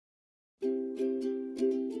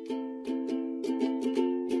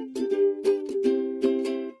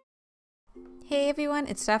everyone,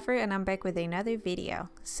 it's Zzoffer and I'm back with another video.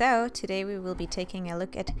 So today we will be taking a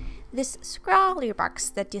look at this SCRAWLR box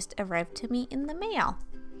that just arrived to me in the mail.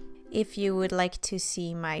 If you would like to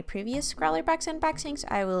see my previous SCRAWLR box unboxings,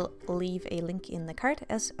 I will leave a link in the card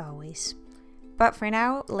as always. But for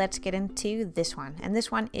now, let's get into this one. And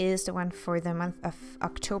this one is the one for the month of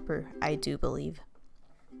October, I do believe.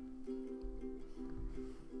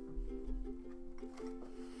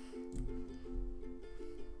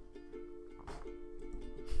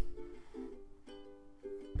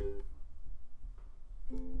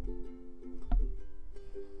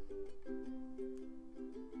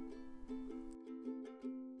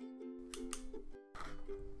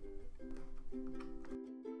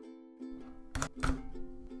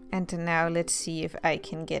 And now let's see if I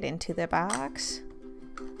can get into the box.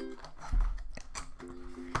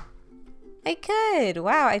 I could!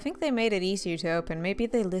 Wow, I think they made it easier to open. Maybe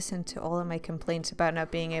they listened to all of my complaints about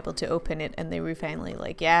not being able to open it and they were finally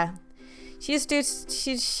like, yeah, she's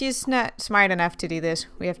not smart enough to do this.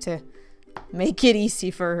 We have to make it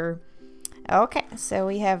easy for her. Okay, so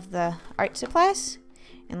we have the art supplies.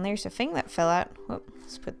 And there's a thing that fell out. Whoop,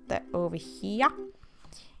 let's put that over here.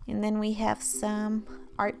 And then we have some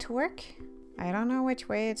artwork. I don't know which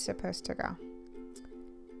way it's supposed to go.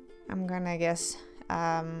 I'm gonna guess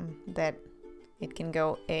that it can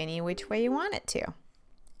go any which way you want it to.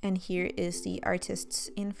 And here is the artist's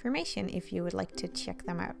information if you would like to check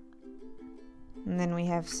them out. And then we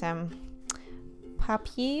have some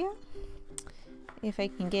papier. If I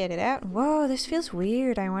can get it out. Whoa, this feels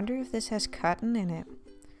weird. I wonder if this has cotton in it.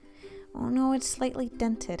 Oh no, it's slightly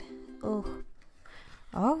dented. Oh.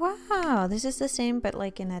 Oh wow, this is the same but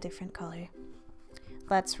like in a different color.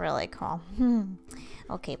 That's really cool.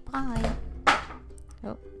 Okay, bye.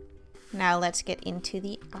 Oh. Now let's get into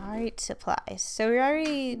the art supplies. So we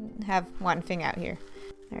already have one thing out here.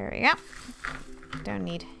 There we go. Don't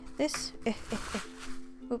need this.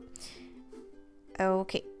 Oop.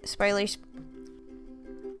 Okay, spoilers.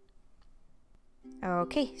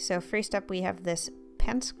 Okay, so first up we have this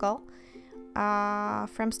pencil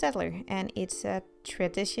from Staedtler, and it's a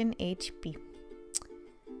Tradition HB.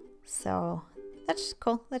 So that's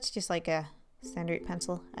cool. That's just like a standard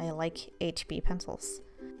pencil. I like HB pencils.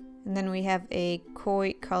 And then we have a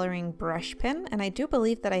koi coloring brush pen, and I do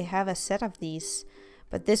believe that I have a set of these,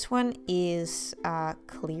 but this one is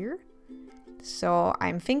clear. So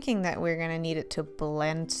I'm thinking that we're gonna need it to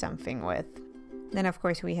blend something with. Then of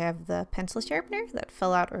course we have the pencil sharpener that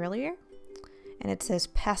fell out earlier. And it says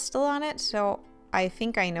pastel on it, so I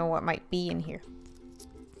think I know what might be in here.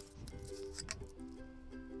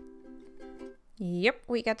 Yep,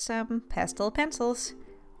 we got some pastel pencils.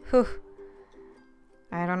 Whew.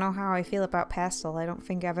 I don't know how I feel about pastel. I don't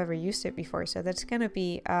think I've ever used it before, so that's gonna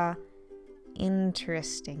be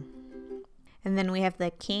interesting. And then we have the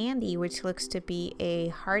candy, which looks to be a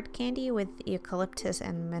hard candy with eucalyptus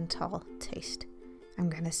and menthol taste. I'm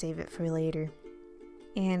gonna save it for later.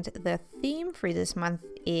 And the theme for this month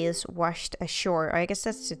is washed ashore. I guess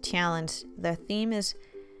that's the challenge. The theme is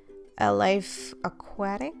a life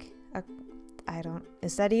aquatic.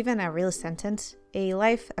 Is that even a real sentence? A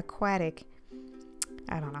life aquatic.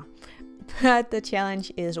 I don't know. But the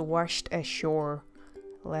challenge is washed ashore.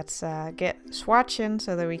 Let's get swatching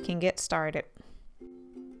so that we can get started.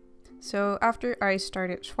 So after I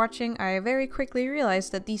started swatching, I very quickly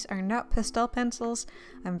realized that these are not pastel pencils.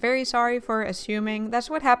 I'm very sorry for assuming. That's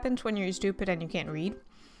what happens when you're stupid and you can't read.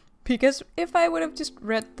 Because if I would have just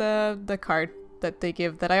read the card that they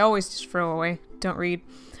give, that I always just throw away, don't read,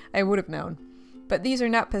 I would have known. But these are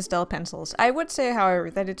not pastel pencils. I would say,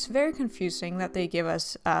 however, that it's very confusing that they give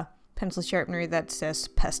us a pencil sharpener that says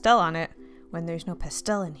pastel on it when there's no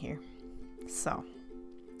pastel in here. So,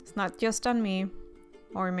 it's not just on me.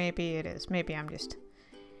 Or maybe it is. Maybe I'm just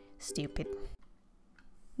stupid.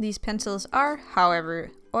 These pencils are,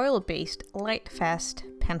 however, oil-based, light-fast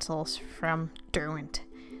pencils from Derwent.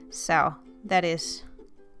 So that is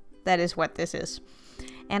what this is.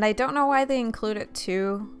 And I don't know why they included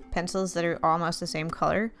two pencils that are almost the same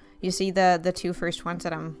color. You see the two first ones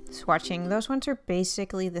that I'm swatching, those ones are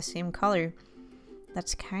basically the same color.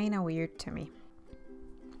 That's kind of weird to me.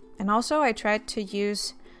 And also I tried to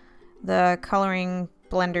use the coloring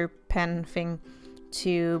blender pen thing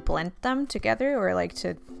to blend them together, or like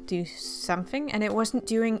to do something, and it wasn't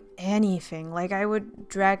doing anything. Like I would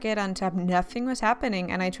drag it on top, nothing was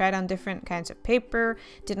happening, and I tried on different kinds of paper,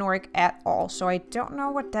 didn't work at all. So I don't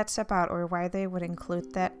know what that's about or why they would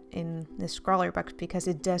include that in the SCRAWLR box, because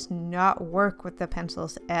it does not work with the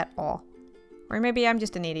pencils at all. Or maybe I'm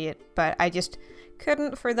just an idiot, but I just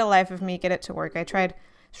couldn't for the life of me get it to work. I tried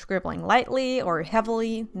scribbling lightly or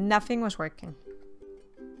heavily, nothing was working.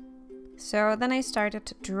 So then I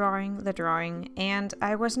started drawing the drawing, and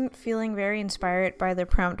I wasn't feeling very inspired by the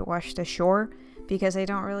prompt washed ashore because I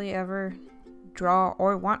don't really ever draw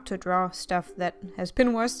or want to draw stuff that has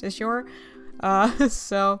been washed ashore.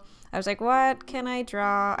 So I was like, what can I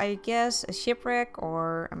draw? I guess a shipwreck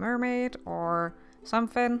or a mermaid or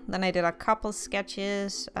something. Then I did a couple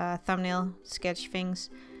sketches, thumbnail sketch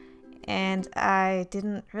things, and I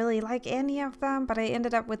didn't really like any of them, but I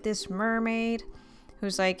ended up with this mermaid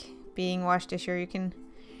who's like being washed ashore. You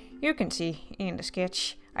can see in the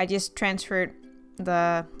sketch. I just transferred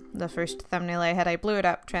the first thumbnail I had. I blew it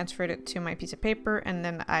up, transferred it to my piece of paper, and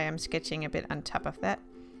then I am sketching a bit on top of that.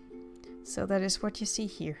 So that is what you see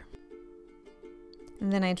here.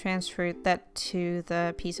 And then I transferred that to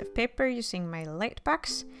the piece of paper using my light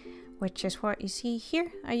box, which is what you see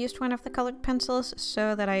here. I used one of the colored pencils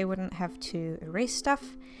so that I wouldn't have to erase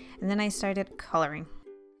stuff. And then I started coloring.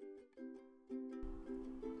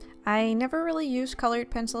 I never really use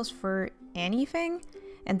colored pencils for anything,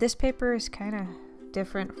 and this paper is kind of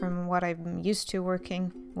different from what I'm used to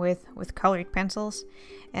working with colored pencils,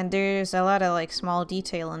 and there's a lot of like small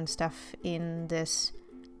detail and stuff in this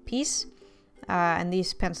piece, and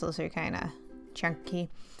these pencils are kind of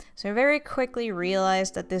chunky. So I very quickly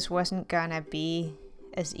realized that this wasn't gonna be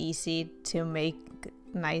as easy to make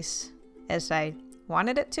nice as I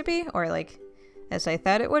wanted it to be, or like as I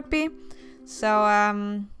thought it would be. So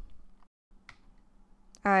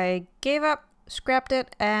I gave up, scrapped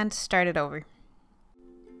it, and started over.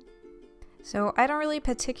 So I don't really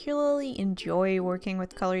particularly enjoy working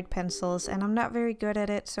with colored pencils, and I'm not very good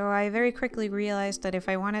at it, so I very quickly realized that if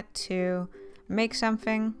I wanted to make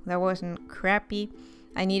something that wasn't crappy,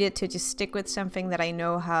 I needed to just stick with something that I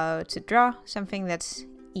know how to draw, something that's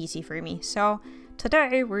easy for me. So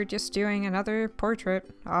today we're just doing another portrait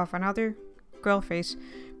of another girl face,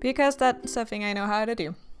 because that's something I know how to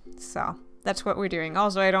do. So that's what we're doing.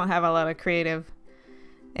 Also, I don't have a lot of creative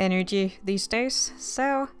energy these days,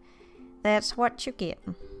 so that's what you get.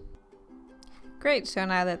 Great, so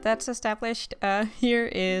now that that's established, here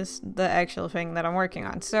is the actual thing that I'm working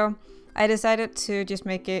on. So I decided to just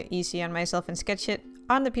make it easy on myself and sketch it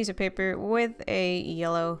on the piece of paper with a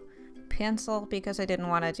yellow pencil, because I didn't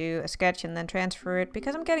want to do a sketch and then transfer it,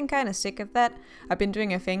 because I'm getting kind of sick of that. I've been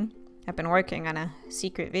doing a thing. I've been working on a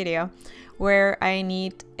secret video where I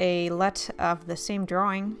need a lot of the same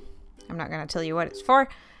drawing. I'm not going to tell you what it's for,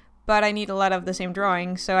 but I need a lot of the same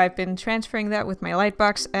drawing. So I've been transferring that with my light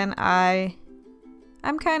box, and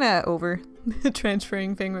I'm kind of over the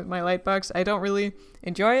transferring thing with my light box. I don't really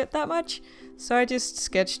enjoy it that much, so I just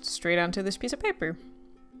sketched straight onto this piece of paper.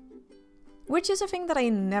 Which is a thing that I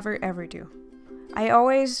never ever do. I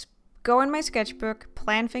always go in my sketchbook,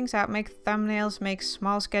 plan things out, make thumbnails, make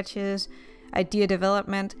small sketches, idea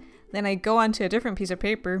development, then I go onto a different piece of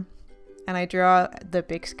paper and I draw the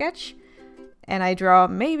big sketch, and I draw,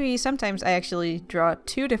 maybe sometimes I actually draw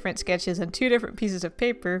 2 different sketches on 2 different pieces of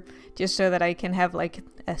paper, just so that I can have like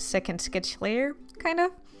a second sketch layer, kind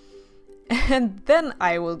of. And then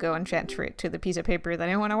I will go and transfer it to the piece of paper that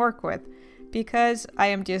I want to work with, because I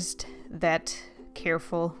am just that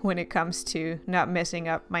careful when it comes to not messing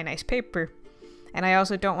up my nice paper. And I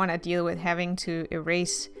also don't want to deal with having to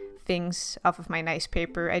erase things off of my nice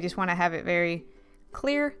paper. I just want to have it very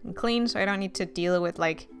clear and clean, so I don't need to deal with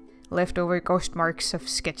like leftover ghost marks of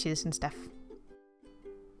sketches and stuff.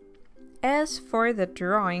 As for the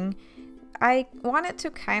drawing, I wanted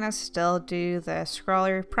to kind of still do the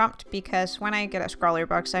Scrawler prompt, because when I get a SCRAWLR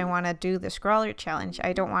box, I want to do the Scrawler challenge.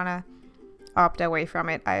 I don't want to opt away from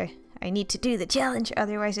it. I need to do the challenge,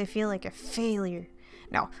 otherwise I feel like a failure.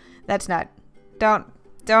 No, that's not. Don't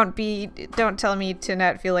tell me to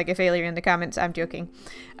not feel like a failure in the comments. I'm joking.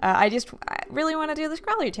 I really want to do the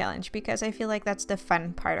SCRAWLR challenge, because I feel like that's the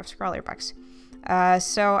fun part of SCRAWLR box.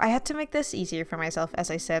 So I had to make this easier for myself, as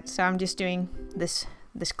I said. So I'm just doing this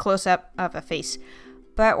close-up of a face.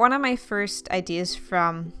 But one of my first ideas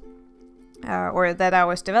from, or that I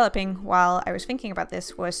was developing while I was thinking about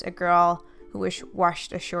this, was a girl who was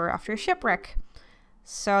washed ashore after a shipwreck.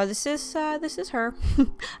 So this is her.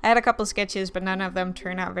 I had a couple sketches, but none of them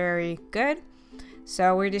turned out very good.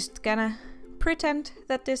 So we're just gonna pretend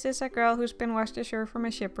that this is a girl who's been washed ashore from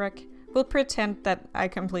a shipwreck. We'll pretend that I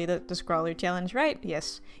completed the SCRAWLR challenge, right?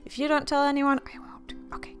 Yes. If you don't tell anyone, I won't.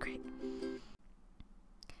 Okay, great.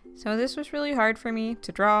 So this was really hard for me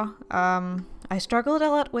to draw. I struggled a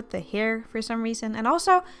lot with the hair for some reason, and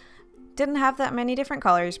also didn't have that many different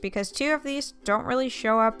colors, because 2 of these don't really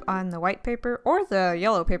show up on the white paper, or the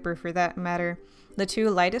yellow paper for that matter. The two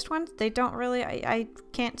lightest ones, they don't really, I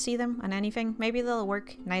can't see them on anything. Maybe they'll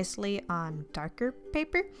work nicely on darker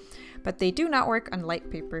paper, but they do not work on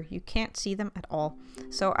light paper. You can't see them at all.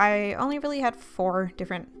 So I only really had 4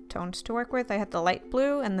 different tones to work with. I had the light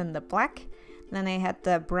blue and then the black, and then I had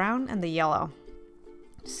the brown and the yellow.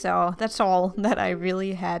 So that's all that I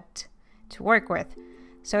really had to work with.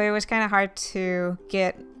 So it was kind of hard to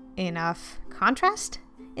get enough contrast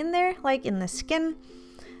in there, like in the skin.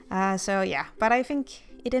 So yeah, but I think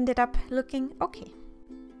it ended up looking okay.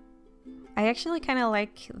 I actually kind of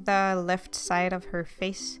like the left side of her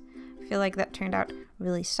face. I feel like that turned out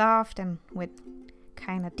really soft and with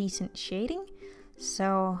kind of decent shading.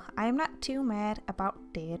 So I'm not too mad about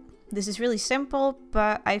that. This is really simple,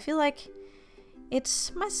 but I feel like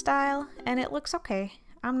it's my style and it looks okay.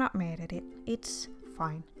 I'm not mad at it. It's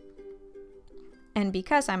fine. And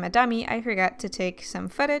because I'm a dummy, I forgot to take some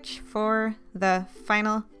footage for the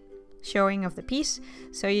final showing of the piece.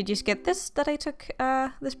 So you just get this that I took,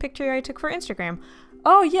 this picture I took for Instagram.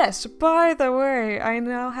 Oh yes, by the way, I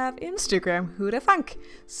now have Instagram. Who the funk?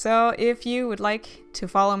 So if you would like to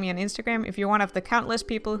follow me on Instagram, if you're one of the countless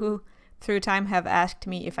people who through time have asked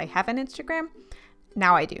me if I have an Instagram,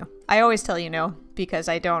 now I do. I always tell you no, because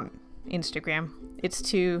I don't Instagram. It's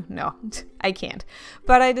too, no, I can't.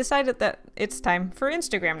 But I decided that it's time for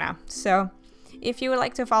Instagram now. So if you would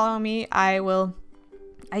like to follow me, I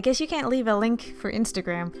guess you can't leave a link for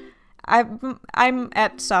Instagram. I'm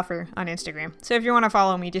at Zzoffer on Instagram. So if you want to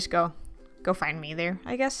follow me, just go find me there,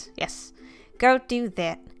 I guess. Yes, go do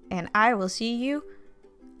that. And I will see you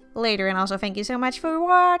later. And also thank you so much for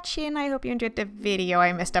watching. I hope you enjoyed the video.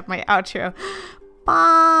 I messed up my outro.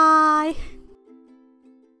 Bye.